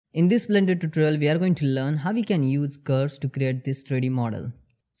In this Blender tutorial, we are going to learn how we can use curves to create this 3D model.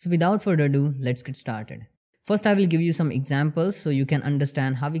 So without further ado, let's get started. First, I will give you some examples so you can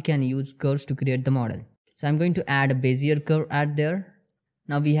understand how we can use curves to create the model. So I'm going to add a Bezier curve at there.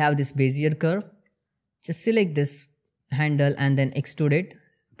 Now we have this Bezier curve. Just select this handle and then extrude it.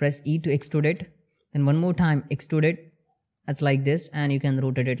 Press E to extrude it. Then one more time extrude it as like this, and you can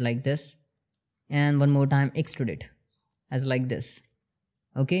rotate it like this. And one more time extrude it as like this.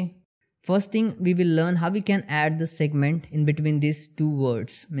 Okay. First thing, we will learn how we can add the segment in between these two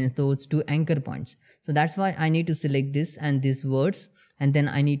words, means those two anchor points. So that's why I need to select this and these words, and then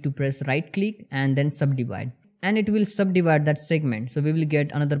I need to press right click and then subdivide, and it will subdivide that segment. So we will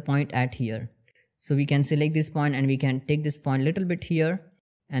get another point at here. So we can select this point and we can take this point little bit here,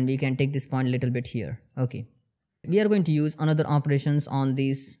 and we can take this point little bit here. Okay. We are going to use another operations on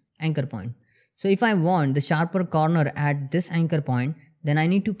this anchor point. So if I want the sharper corner at this anchor point, then I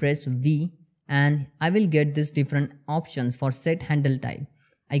need to press V and I will get these different options for set handle type.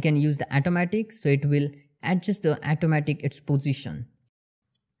 I can use the automatic, so it will adjust the automatic its position.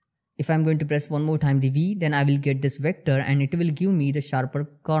 If I'm going to press one more time the V, then I will get this vector and it will give me the sharper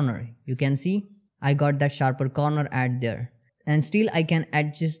corner. You can see I got that sharper corner at there. And still I can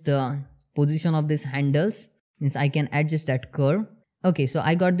adjust the position of these handles, means I can adjust that curve. Okay, so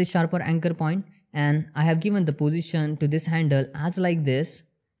I got this sharper anchor point and I have given the position to this handle as like this.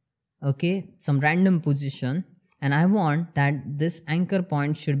 Okay, some random position, and I want that this anchor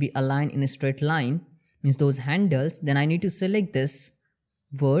point should be aligned in a straight line, means those handles. Then I need to select this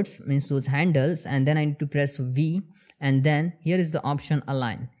words, means those handles, and then I need to press V, and then here is the option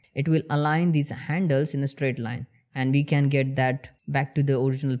align. It will align these handles in a straight line, and we can get that back to the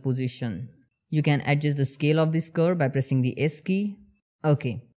original position. You can adjust the scale of this curve by pressing the S key.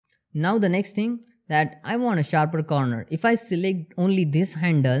 Okay. Now the next thing, that I want a sharper corner. If I select only this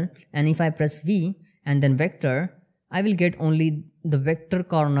handle and if I press V and then vector, I will get only the vector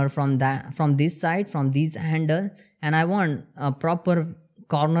corner from this side, from this handle, and I want a proper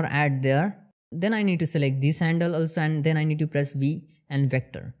corner at there. Then I need to select this handle also, and then I need to press V and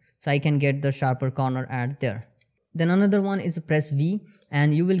vector, so I can get the sharper corner at there. Then another one is press V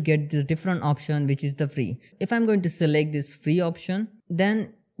and you will get this different option, which is the free. If I'm going to select this free option,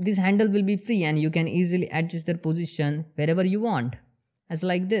 then this handle will be free and you can easily adjust their position wherever you want, as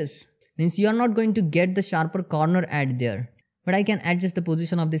like this. Means you are not going to get the sharper corner at there, but I can adjust the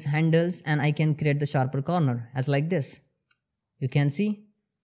position of these handles and I can create the sharper corner as like this. You can see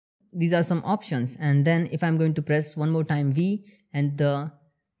these are some options. And then if I'm going to press one more time V, and the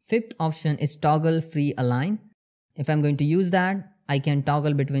fifth option is toggle free align. If I'm going to use that, I can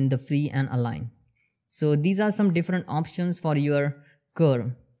toggle between the free and align. So these are some different options for your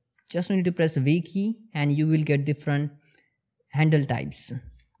curve. Just need to press V key and you will get different handle types.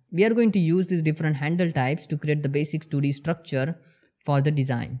 We are going to use these different handle types to create the basic 2D structure for the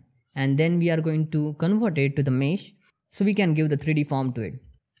design. And then we are going to convert it to the mesh so we can give the 3D form to it.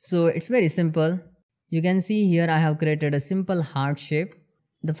 So it's very simple. You can see here I have created a simple heart shape.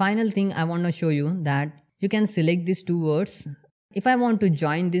 The final thing I want to show you, that you can select these two words. If I want to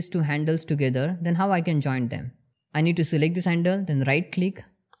join these two handles together, then how I can join them? I need to select this handle, then right click,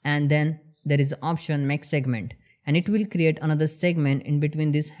 and then there is option make segment, and it will create another segment in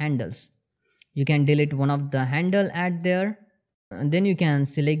between these handles. You can delete one of the handle at there, and then you can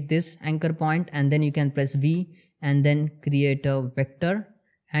select this anchor point, and then you can press V and then create a vector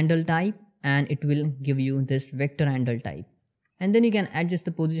handle type, and it will give you this vector handle type. And then you can adjust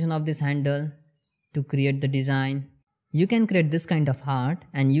the position of this handle to create the design. You can create this kind of heart,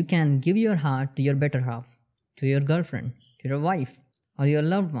 and you can give your heart to your better half, to your girlfriend, to your wife, or your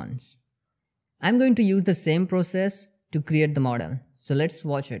loved ones. I'm going to use the same process to create the model. So let's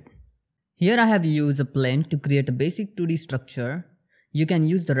watch it. Here I have used a plane to create a basic 2D structure. You can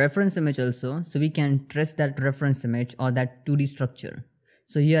use the reference image also, so we can trace that reference image or that 2D structure.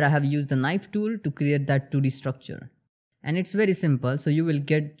 So here I have used the knife tool to create that 2D structure. And it's very simple, so you will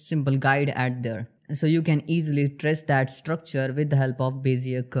get simple guide at there. So you can easily trace that structure with the help of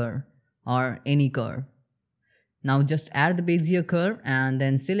Bezier curve or any curve. Now just add the Bezier curve and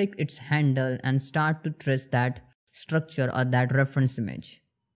then select its handle and start to trace that structure or that reference image.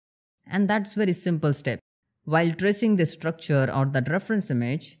 And that's very simple step. While tracing the structure or that reference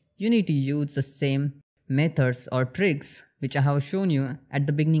image, you need to use the same methods or tricks which I have shown you at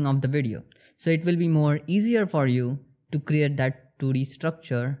the beginning of the video. So it will be more easier for you to create that 2D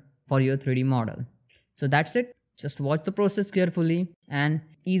structure for your 3D model. So that's it. Just watch the process carefully and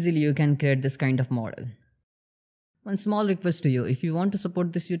easily you can create this kind of model. One small request to you, if you want to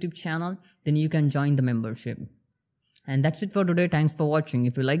support this YouTube channel, then you can join the membership. And that's it for today. Thanks for watching.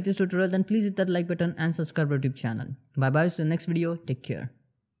 If you like this tutorial, then please hit that like button and subscribe to our YouTube channel. Bye bye. See you in the next video. Take care.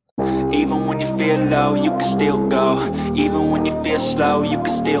 Even when you feel low, you can still go. Even when you feel slow, you can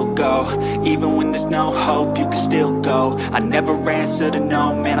still go. Even when there's no hope, you can still go. I never answer to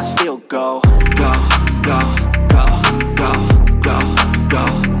no, man, I still go. Go, go, go, go, go, go,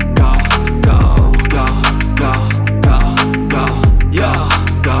 go, go, go, go, go, go, yeah,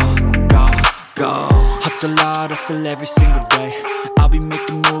 go, go, go. Hustle hard, hustle every single day. I'll be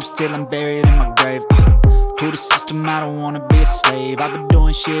making moves till I'm buried in my grave. To the system, I don't wanna be a slave. I've been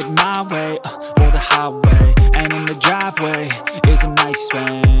doing shit my way, or the highway. And in the driveway is a nice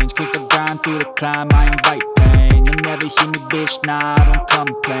range, cause I grind through the climb, I invite pain. You'll never hear me, bitch, nah, I don't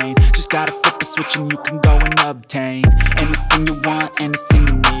complain. Just gotta flip the switch and you can go and obtain anything you want, anything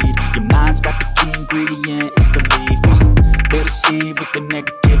you need. Your mind's got the key ingredient, it's belief. They'll deceive with the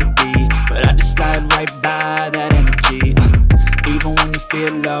negativity, but I just slide right by that energy. Even when you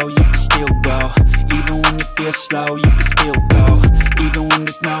feel low, you can still go. Even when you feel slow, you can still go. Even when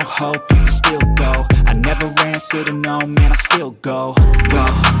there's no hope, you can still go. I never answer to no, man, I still go. Go,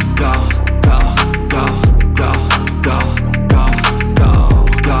 go, go, go, go, go, go, go, go,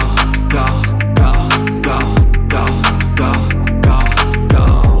 go, go, go, go, go, go,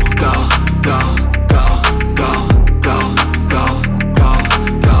 go,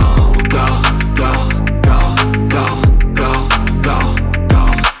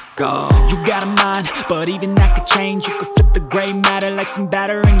 go. You got a mind, but even that could change. You could flip the gray matter like some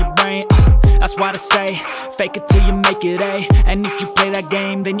batter in your brain. That's why they say, fake it till you make it A. And if you play that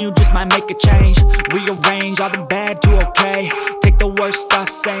game, then you just might make a change. Rearrange all the bad to okay. Take the worst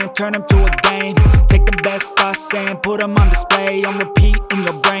thoughts saying, turn them to a game. Take the best thoughts saying, put them on display. On repeat in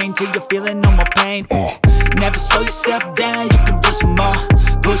your brain till you're feeling no more pain. Never slow yourself down, you can do some more.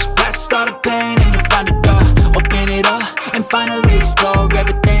 Push past all the pain and you'll find a door. Open it up and finally explore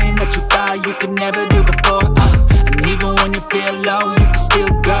everything that you thought you could never do before. And even when you feel low, you can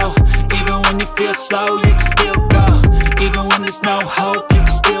still go. Even when you feel slow, you can still go. Even when there's no hope, you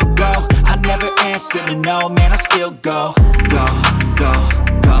can still go. I never answer to no, man, I still go. Go, go,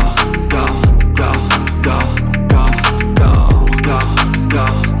 go, go, go, go, go, go, go, go, go, go,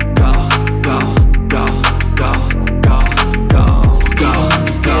 go, go, go, go, go. Even when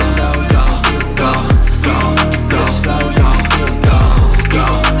you feel low, you can still go. Even when you feel slow, you can still go. Even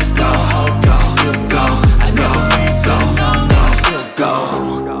when there's no hope, you can still go. I never answer to no, man, I still go.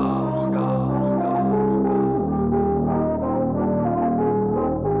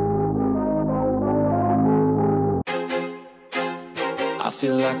 I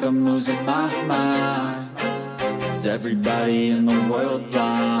feel like I'm losing my mind. Is everybody in the world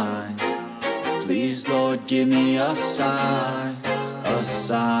blind? Please, Lord, give me a sign, a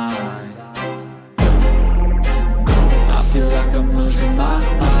sign. I feel like I'm losing my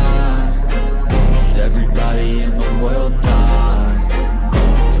mind. Is everybody in the world blind?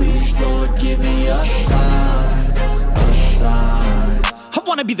 Please, Lord, give me a sign, a sign. I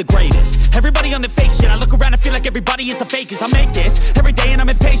wanna be the greatest. Everybody on the fake shit. I look around and feel like everybody is the fakest. I make this every day and I'm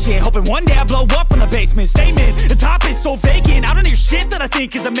impatient, hoping one day I blow up from the basement. Statement, the top is so vacant. I don't hear shit that I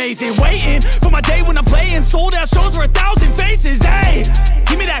think is amazing. Waiting for my day when I'm playing sold out shows for 1,000 faces. Hey,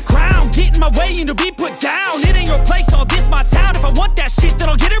 give me that crown, get in my way and to be put down. It ain't your place, all this my town. If I want that shit, then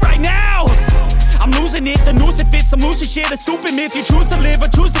I'll get it right now. I'm losing it, the noose it fits, some losing shit. A stupid myth, you choose to live or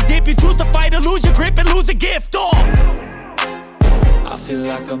choose to dip. You choose to fight or lose your grip and lose a gift. I feel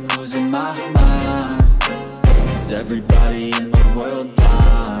like I'm losing my mind. Is everybody in the world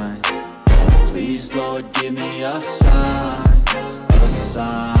blind? Please, Lord, give me a sign, a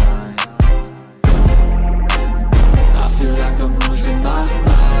sign. I feel like I'm losing my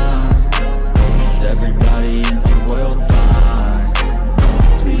mind. Is everybody in the world blind?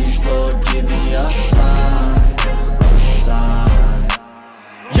 Please, Lord, give me a sign, a sign.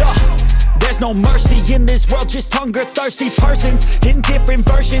 Yeah. There's no mercy in this world, just hunger-thirsty persons in different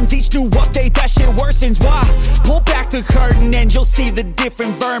versions. Each new update, that shit worsens. Why? Pull back the curtain and you'll see the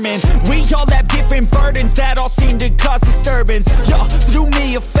different vermin. We all have different burdens that all seem to cause disturbance. Yo, so do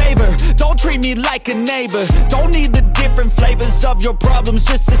me a favor, don't treat me like a neighbor. Don't need the different flavors of your problems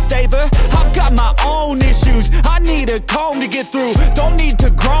just to savor. I've got my own issues, I need a comb to get through. Don't need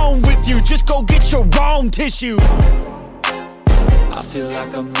to groan with you, just go get your own tissue. I feel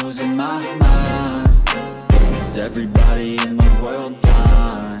like I'm losing my mind. Is everybody in the world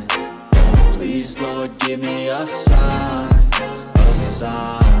blind? Please, Lord, give me a sign, a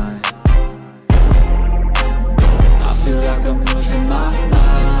sign. I feel like I'm losing my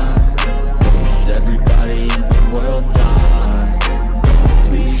mind. Is everybody in the world blind?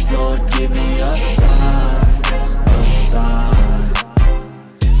 Please, Lord, give me a sign, a sign.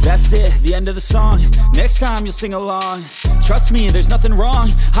 That's it, the end of the song. Next time you'll sing along. Trust me, there's nothing wrong.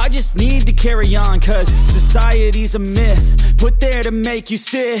 I just need to carry on, cause society's a myth put there to make you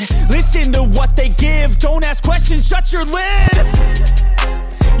sit. Listen to what they give. Don't ask questions, shut your lid.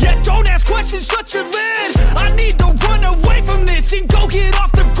 Yeah, don't ask questions, shut your lid. I need to run away from this and go get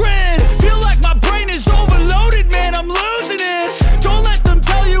off the grid.